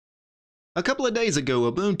A couple of days ago,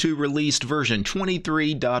 Ubuntu released version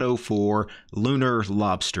 23.04 Lunar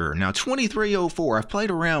Lobster. Now, 23.04, I've played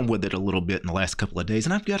around with it a little bit in the last couple of days,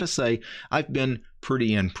 and I've got to say, I've been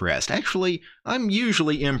pretty impressed. Actually, I'm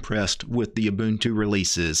usually impressed with the Ubuntu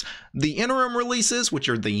releases. The interim releases, which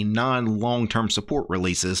are the non-long-term support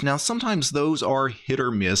releases, now sometimes those are hit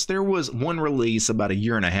or miss. There was one release about a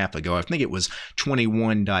year and a half ago, I think it was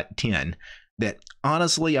 21.10. that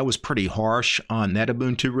honestly I was pretty harsh on that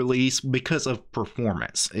Ubuntu release because of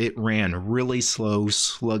performance. It ran really slow,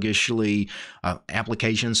 sluggishly.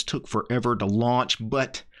 Applications took forever to launch,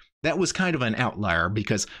 but that was kind of an outlier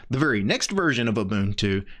because the very next version of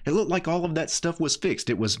Ubuntu, it looked like all of that stuff was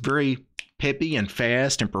fixed. It was very peppy and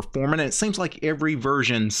fast and performant. And it seems like every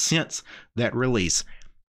version since that release,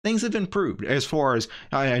 things have improved. As far as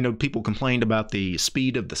I know, people complained about the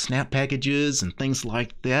speed of the snap packages and things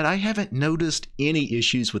like that. I haven't noticed any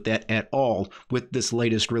issues with that at all with this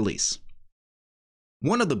latest release.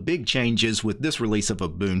 One of the big changes with this release of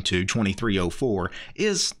Ubuntu 23.04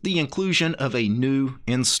 is the inclusion of a new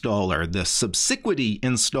installer, the Subsequity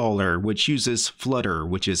installer, which uses Flutter,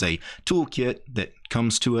 which is a toolkit that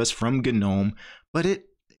comes to us from GNOME, but it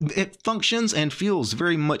functions and feels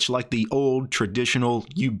very much like the old traditional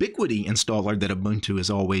Ubiquity installer that Ubuntu has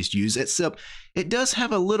always used, except it does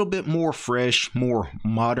have a little bit more fresh, more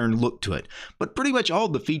modern look to it. But pretty much all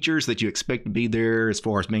the features that you expect to be there, as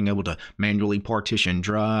far as being able to manually partition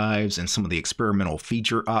drives and some of the experimental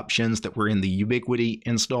feature options that were in the Ubiquity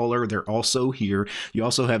installer, they're also here. You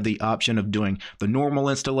also have the option of doing the normal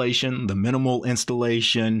installation, the minimal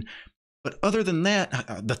installation. But other than that,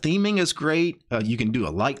 the theming is great. You can do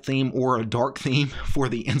a light theme or a dark theme for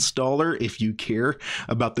the installer if you care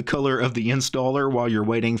about the color of the installer while you're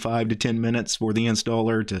waiting 5 to 10 minutes for the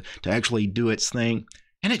installer to actually do its thing.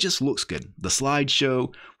 And it just looks good. The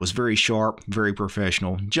slideshow was very sharp, very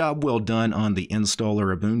professional. Job well done on the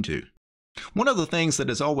installer Ubuntu. One of the things that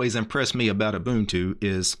has always impressed me about Ubuntu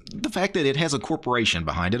is the fact that it has a corporation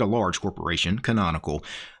behind it, a large corporation, Canonical.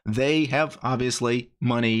 They have obviously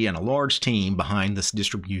money and a large team behind this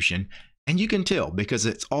distribution, and you can tell because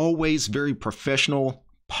it's always very professional,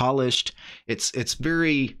 polished. It's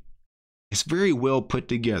very well put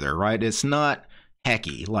together, right? It's not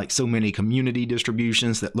hacky like so many community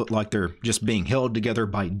distributions that look like they're just being held together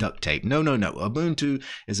by duct tape. No. Ubuntu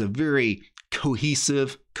is a very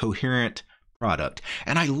cohesive, coherent product.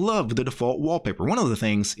 And I love the default wallpaper. One of the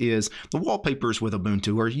things is the wallpapers with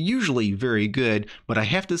Ubuntu are usually very good, but I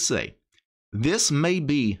have to say, this may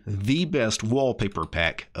be the best wallpaper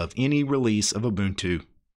pack of any release of Ubuntu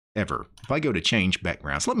ever. If I go to change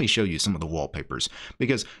backgrounds, let me show you some of the wallpapers,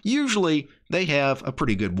 because usually they have a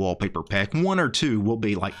pretty good wallpaper pack. One or two will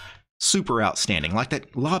be like super outstanding, like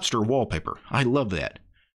that lobster wallpaper. I love that.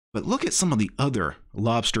 But look at some of the other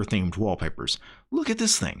lobster-themed wallpapers. Look at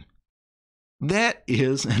this thing. That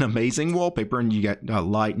is an amazing wallpaper, and you got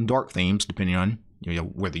light and dark themes depending on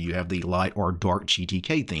whether you have the light or dark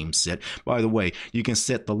GTK themes set. By the way, you can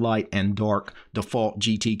set the light and dark default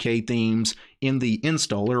GTK themes in the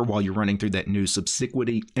installer while you're running through that new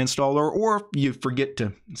Subsequity installer, or if you forget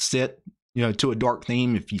to set to a dark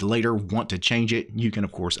theme, if you later want to change it, you can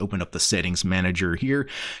of course open up the settings manager here.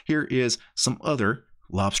 Here is some other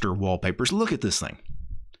lobster wallpapers. Look at this thing.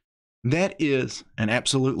 That is an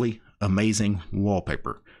absolutely amazing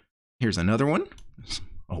wallpaper. Here's another one,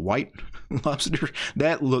 a white lobster.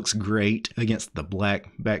 That looks great against the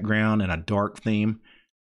black background and a dark theme.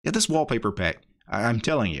 Yeah, this wallpaper pack, I'm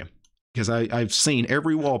telling you, because I've seen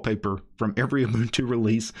every wallpaper from every Ubuntu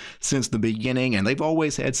release since the beginning, and they've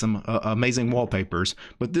always had some amazing wallpapers,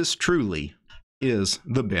 but this truly is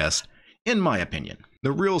the best, in my opinion.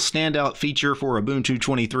 The real standout feature for Ubuntu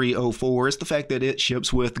 23.04 is the fact that it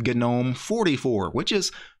ships with GNOME 44, which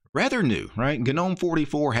is rather new, right? GNOME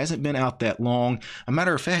 44 hasn't been out that long. A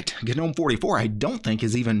matter of fact, GNOME 44 I don't think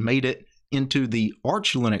has even made it into the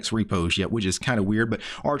Arch Linux repos yet, which is kind of weird, but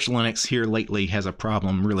Arch Linux here lately has a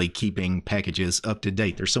problem really keeping packages up to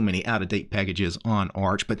date. There's so many out-of-date packages on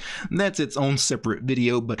Arch, but that's its own separate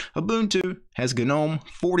video. But Ubuntu has GNOME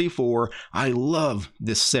 44. I love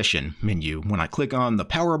this session menu. When I click on the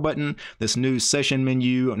power button, this new session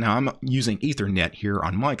menu, now I'm using Ethernet here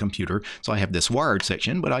on my computer, so I have this wired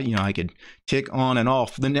section, but I could tick on and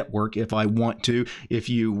off the network if I want to. If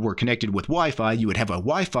you were connected with Wi-Fi, you would have a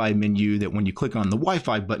Wi-Fi menu that when you click on the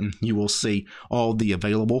Wi-Fi button, you will see all the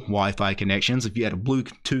available Wi-Fi connections. If you had a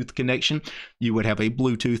Bluetooth connection, you would have a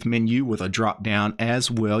Bluetooth menu with a drop down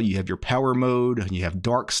as well. You have your power mode, you have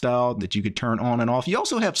dark style that you could turn on and off. You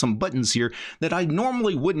also have some buttons here that I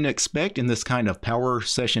normally wouldn't expect in this kind of power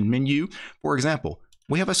session menu. For example,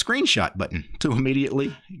 we have a screenshot button to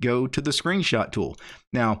immediately go to the screenshot tool.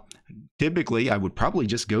 Now, typically, I would probably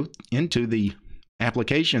just go into the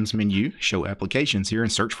applications menu, show applications here,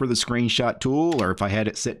 and search for the screenshot tool, or if I had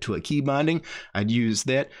it set to a key binding, I'd use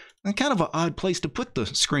that. And kind of an odd place to put the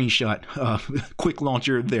screenshot quick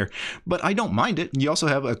launcher there, but I don't mind it. You also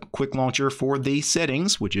have a quick launcher for the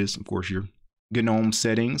settings, which is, of course, your GNOME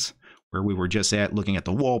settings, where we were just at looking at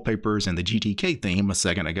the wallpapers and the GTK theme a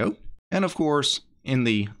second ago. And of course, in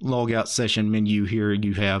the logout session menu here,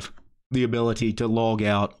 you have the ability to log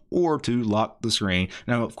out or to lock the screen.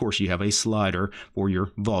 Now, of course, you have a slider for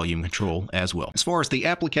your volume control as well. As far as the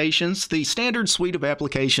applications, the standard suite of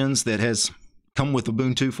applications that has come with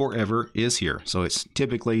Ubuntu forever is here. So it's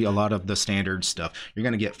typically a lot of the standard stuff. You're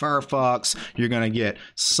going to get Firefox. You're going to get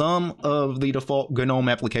some of the default GNOME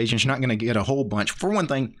applications. You're not going to get a whole bunch. For one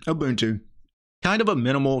thing, Ubuntu, kind of a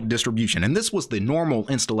minimal distribution. And this was the normal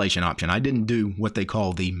installation option. I didn't do what they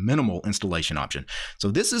call the minimal installation option. So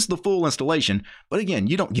this is the full installation. But again,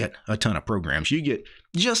 you don't get a ton of programs. You get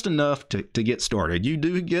just enough to get started. You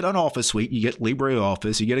do get an Office suite. You get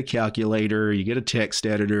LibreOffice. You get a calculator. You get a text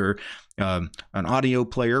editor, an audio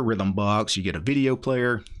player, Rhythm Box. You get a video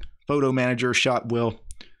player, photo manager, Shotwell,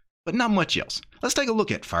 but not much else. Let's take a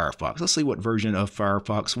look at Firefox. Let's see what version of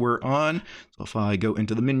Firefox we're on. So if I go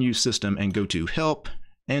into the menu system and go to Help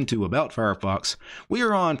and to About Firefox, we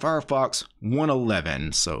are on Firefox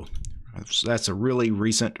 111. So that's a really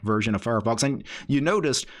recent version of Firefox. And you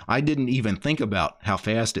noticed I didn't even think about how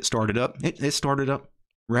fast it started up. It started up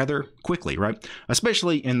rather quickly, right?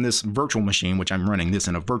 Especially in this virtual machine, which I'm running this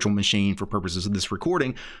in a virtual machine for purposes of this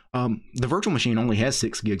recording. The virtual machine only has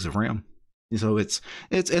 6 gigs of RAM. So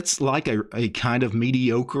it's like a kind of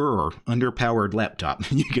mediocre or underpowered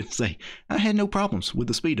laptop. You can say, I had no problems with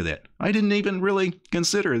the speed of that. I didn't even really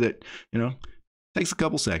consider that, takes a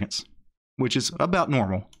couple seconds, which is about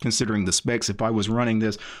normal considering the specs. If I was running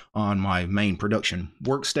this on my main production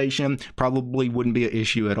workstation, probably wouldn't be an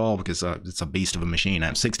issue at all because it's a beast of a machine. I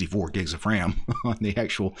have 64 gigs of RAM on the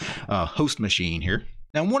actual host machine here.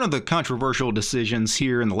 Now, one of the controversial decisions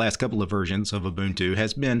here in the last couple of versions of Ubuntu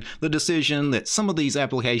has been the decision that some of these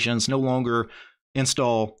applications no longer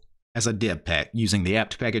install as a deb pack using the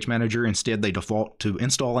apt package manager. Instead, they default to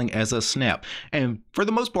installing as a snap. And for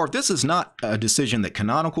the most part, this is not a decision that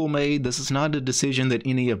Canonical made. This is not a decision that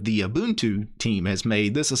any of the Ubuntu team has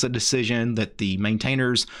made. This is a decision that the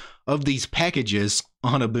maintainers of these packages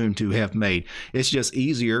on Ubuntu have made. It's just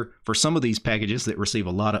easier for some of these packages that receive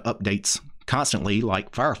a lot of updates constantly,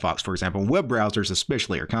 like Firefox, for example. Web browsers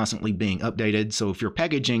especially are constantly being updated. So if you're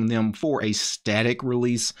packaging them for a static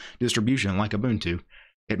release distribution like Ubuntu,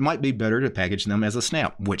 it might be better to package them as a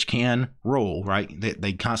snap, which can roll, right?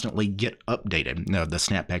 They constantly get updated. No, the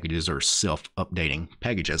snap packages are self-updating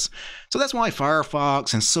packages. So that's why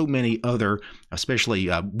Firefox and so many other, especially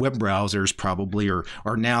web browsers probably are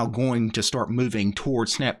now going to start moving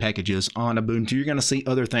towards snap packages on Ubuntu. You're going to see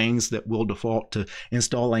other things that will default to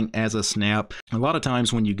installing as a snap. A lot of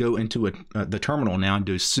times when you go into the terminal now and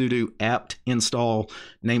do sudo apt install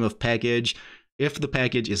name of package, if the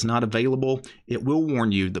package is not available, it will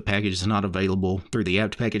warn you the package is not available through the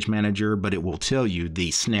apt package manager, but it will tell you the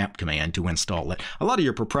snap command to install it. A lot of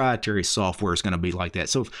your proprietary software is going to be like that.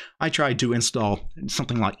 So if I tried to install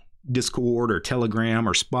something like Discord or Telegram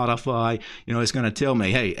or Spotify, it's going to tell me,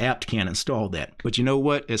 hey, apt can't install that. But you know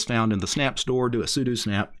what? It's found in the snap store. Do a sudo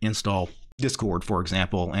snap install Discord, for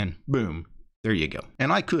example, and boom, there you go.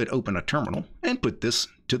 And I could open a terminal and put this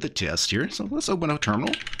to the test here. So let's open a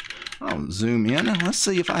terminal. I'll zoom in and let's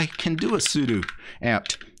see if I can do a sudo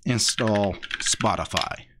apt install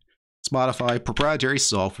Spotify. Spotify, proprietary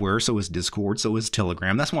software, so is Discord, so is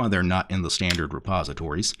Telegram. That's why they're not in the standard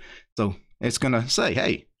repositories. So it's going to say,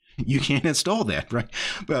 hey, you can't install that, right?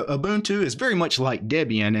 But Ubuntu is very much like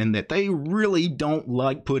Debian in that they really don't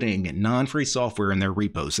like putting non-free software in their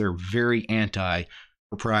repos. They're very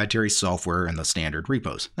anti-proprietary software in the standard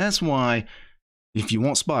repos. That's why if you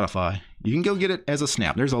want Spotify, you can go get it as a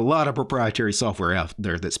snap. There's a lot of proprietary software out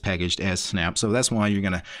there that's packaged as snap, so that's why you're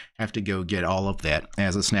going to have to go get all of that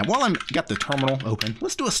as a snap. While I've got the terminal open,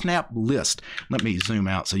 let's do a snap list. Let me zoom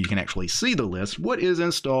out so you can actually see the list. What is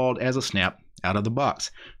installed as a snap out of the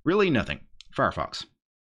box? Really nothing. Firefox.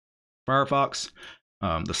 Firefox,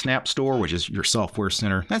 the Snap Store, which is your software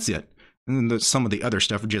center. That's it. And then some of the other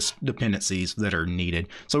stuff are just dependencies that are needed.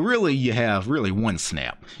 So really, you have one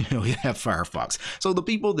snap. You have Firefox. So the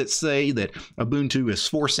people that say that Ubuntu is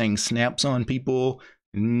forcing snaps on people,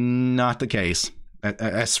 not the case.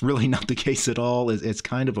 That's really not the case at all. It's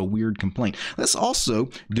kind of a weird complaint. Let's also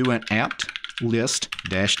do an apt list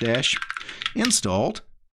 -- installed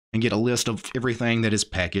and get a list of everything that is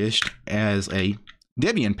packaged as a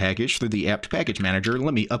Debian package through the apt package manager.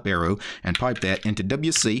 Let me up arrow and pipe that into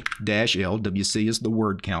WC-L. WC is the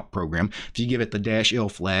word count program. If you give it the -L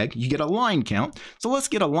flag, you get a line count. So let's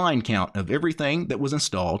get a line count of everything that was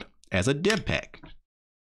installed as a deb pack.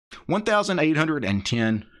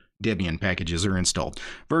 1,810 Debian packages are installed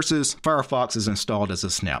versus Firefox is installed as a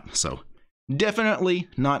snap. So definitely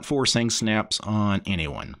not forcing snaps on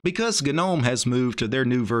anyone. Because GNOME has moved to their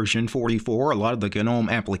new version 44, a lot of the GNOME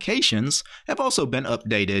applications have also been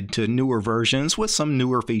updated to newer versions with some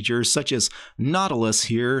newer features such as Nautilus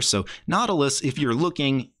here. So Nautilus, if you're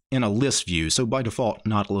looking in a list view, so by default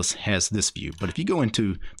Nautilus has this view, but if you go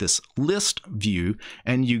into this list view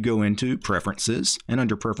and you go into preferences, and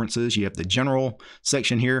under preferences you have the general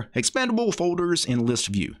section here, expandable folders in list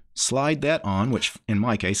view. Slide that on, which in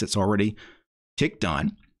my case it's already ticked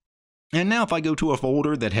on. And now if I go to a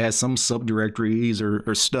folder that has some subdirectories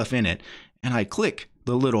or stuff in it, and I click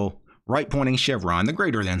the little right pointing chevron, the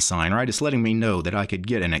greater than sign, right, it's letting me know that I could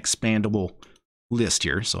get an expandable list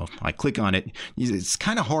here. So if I click on it, it's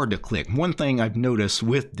kind of hard to click. One thing I've noticed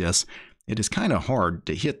with this, it is kind of hard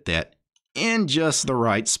to hit that in just the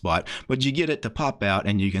right spot, but you get it to pop out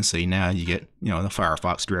and you can see now you get, the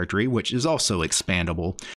Firefox directory, which is also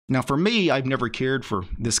expandable. Now for me, I've never cared for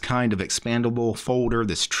this kind of expandable folder,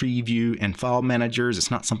 this tree view and file managers.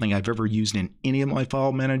 It's not something I've ever used in any of my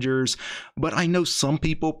file managers, but I know some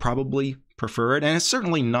people probably prefer it, and it's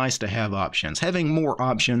certainly nice to have options. Having more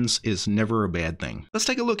options is never a bad thing. Let's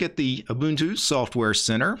take a look at the Ubuntu Software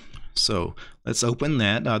Center. So let's open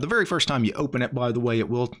that. The very first time you open it, by the way, it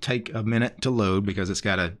will take a minute to load because it's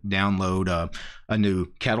got to download a new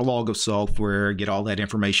catalog of software, get all that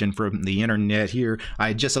information from the internet here.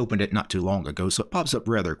 I just opened it not too long ago, so it pops up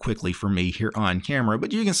rather quickly for me here on camera,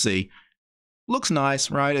 but you can see looks nice,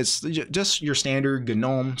 right? It's just your standard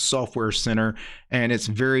GNOME Software Center, and it's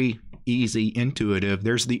very easy, intuitive.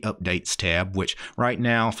 There's the updates tab, which right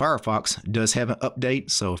now Firefox does have an update.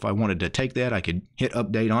 So if I wanted to take that, I could hit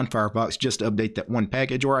update on Firefox just to update that one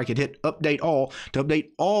package, or I could hit update all to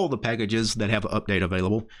update all the packages that have an update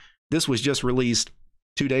available. This was just released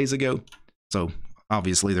 2 days ago, so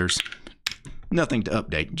obviously there's nothing to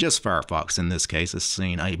update. Just Firefox in this case has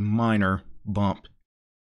seen a minor bump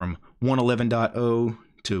from 111.0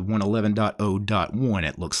 to 111.0.1,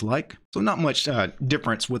 it looks like. So not much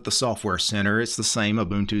difference with the Software Center. It's the same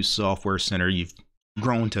Ubuntu Software Center you've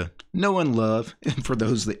grown to know and love for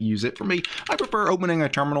those that use it. For me, I prefer opening a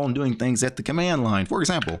terminal and doing things at the command line. For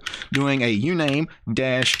example, doing a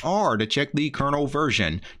uname-r to check the kernel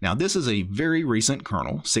version. Now this is a very recent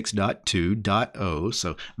kernel, 6.2.0,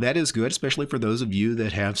 so that is good, especially for those of you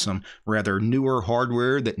that have some rather newer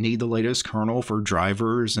hardware that need the latest kernel for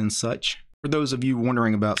drivers and such. For those of you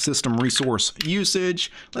wondering about system resource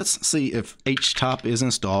usage, let's see if htop is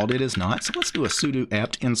installed. It is not, so let's do a sudo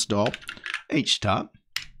apt install htop.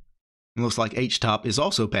 It looks like htop is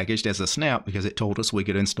also packaged as a snap because it told us we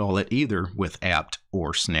could install it either with apt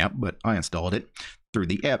or snap, but I installed it through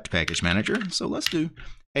the apt package manager. So let's do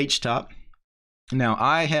htop. Now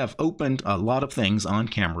I have opened a lot of things on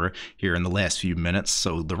camera here in the last few minutes,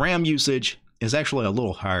 so the RAM usage is actually a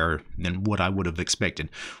little higher than what I would have expected.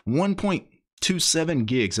 1.27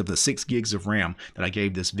 gigs of the 6 gigs of RAM that I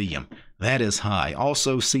gave this VM. That is high.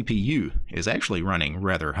 Also, CPU is actually running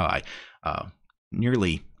rather high.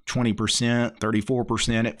 Nearly 20%,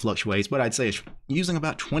 34%, it fluctuates, but I'd say it's using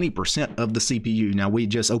about 20% of the CPU. Now, we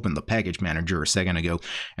just opened the package manager a second ago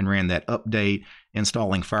and ran that update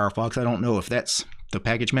installing Firefox. I don't know if that's the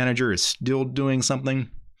package manager is still doing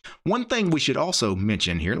something. One thing we should also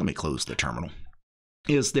mention here, let me close the terminal,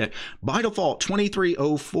 is that by default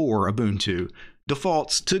 23.04 Ubuntu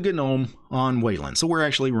defaults to GNOME on Wayland. So we're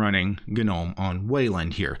actually running GNOME on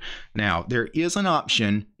Wayland here. Now there is an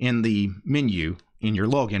option in the menu in your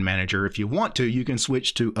login manager. If you want to, you can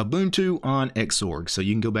switch to Ubuntu on Xorg. So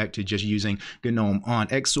you can go back to just using GNOME on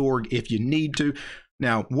Xorg if you need to.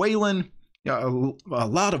 Now Wayland, a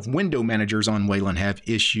lot of window managers on Wayland have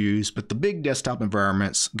issues, but the big desktop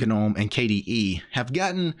environments, GNOME and KDE, have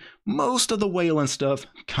gotten most of the Wayland stuff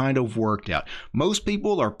kind of worked out. Most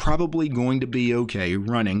people are probably going to be okay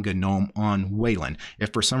running GNOME on Wayland.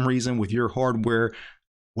 If for some reason with your hardware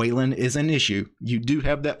Wayland is an issue, you do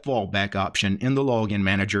have that fallback option in the login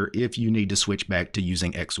manager if you need to switch back to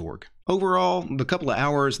using Xorg. Overall, the couple of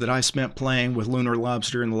hours that I spent playing with Lunar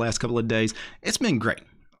Lobster in the last couple of days, it's been great.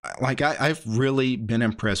 Like I've really been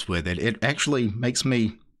impressed with it. It actually makes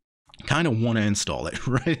me kind of want to install it,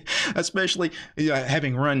 right? Especially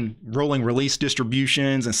having run rolling release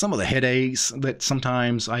distributions and some of the headaches that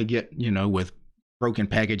sometimes I get, with broken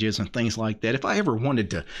packages and things like that. If I ever wanted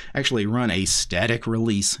to actually run a static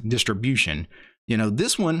release distribution, you know,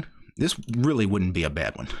 this really wouldn't be a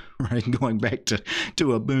bad one, right? Going back to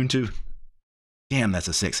Ubuntu. Damn, that's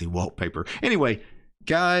a sexy wallpaper. Anyway,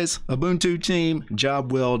 guys, Ubuntu team,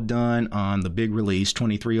 job well done on the big release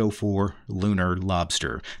 23.04 Lunar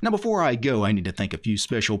Lobster. Now, before I go, I need to thank a few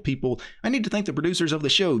special people. I need to thank the producers of the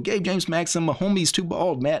show: Gabe, James, Maxim, my homies, Too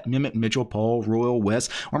Bald, Matt, Mimit, Mitchell, Paul, Royal, Wes,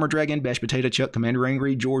 Armor Dragon, Bash Potato, Chuck, Commander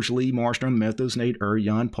Angry, George Lee, Marstrom, Methos, Nate,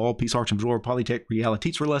 Jan, Paul, Peace Arch, Absorb, Polytech,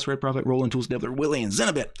 Realities for Less, Red Prophet, Roland Tools, Devler, Willie, and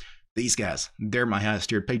Zenobit. These guys, they're my highest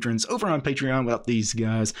tiered patrons over on Patreon. Without these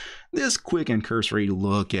guys, this quick and cursory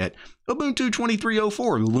look at Ubuntu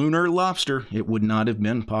 23.04 Lunar Lobster, it would not have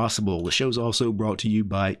been possible. The show's also brought to you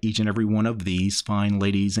by each and every one of these fine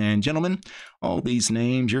ladies and gentlemen. All these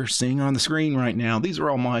names you're seeing on the screen right now, these are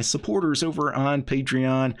all my supporters over on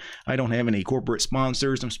Patreon. I don't have any corporate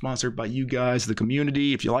sponsors. I'm sponsored by you guys, the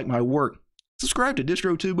community. If you like my work, subscribe to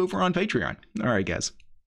DistroTube over on Patreon. All right, guys.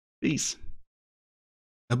 Peace.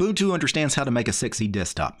 Ubuntu understands how to make a sexy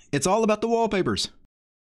desktop. It's all about the wallpapers.